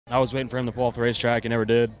I was waiting for him to pull off the racetrack. He never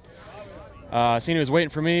did. I seen he was waiting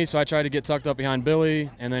for me, so I tried to get tucked up behind Billy,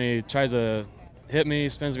 and then he tries to hit me,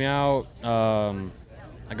 spins me out.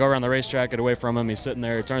 I go around the racetrack, get away from him. He's sitting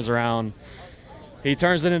there. He turns around. He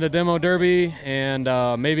turns it into demo derby, and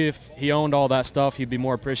maybe if he owned all that stuff, he'd be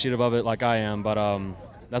more appreciative of it like I am. But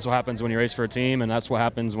that's what happens when you race for a team, and that's what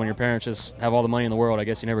happens when your parents just have all the money in the world. I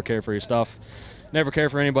guess you never care for your stuff, never care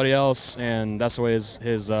for anybody else, and that's the way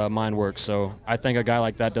his mind works. So I think a guy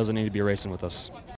like that doesn't need to be racing with us.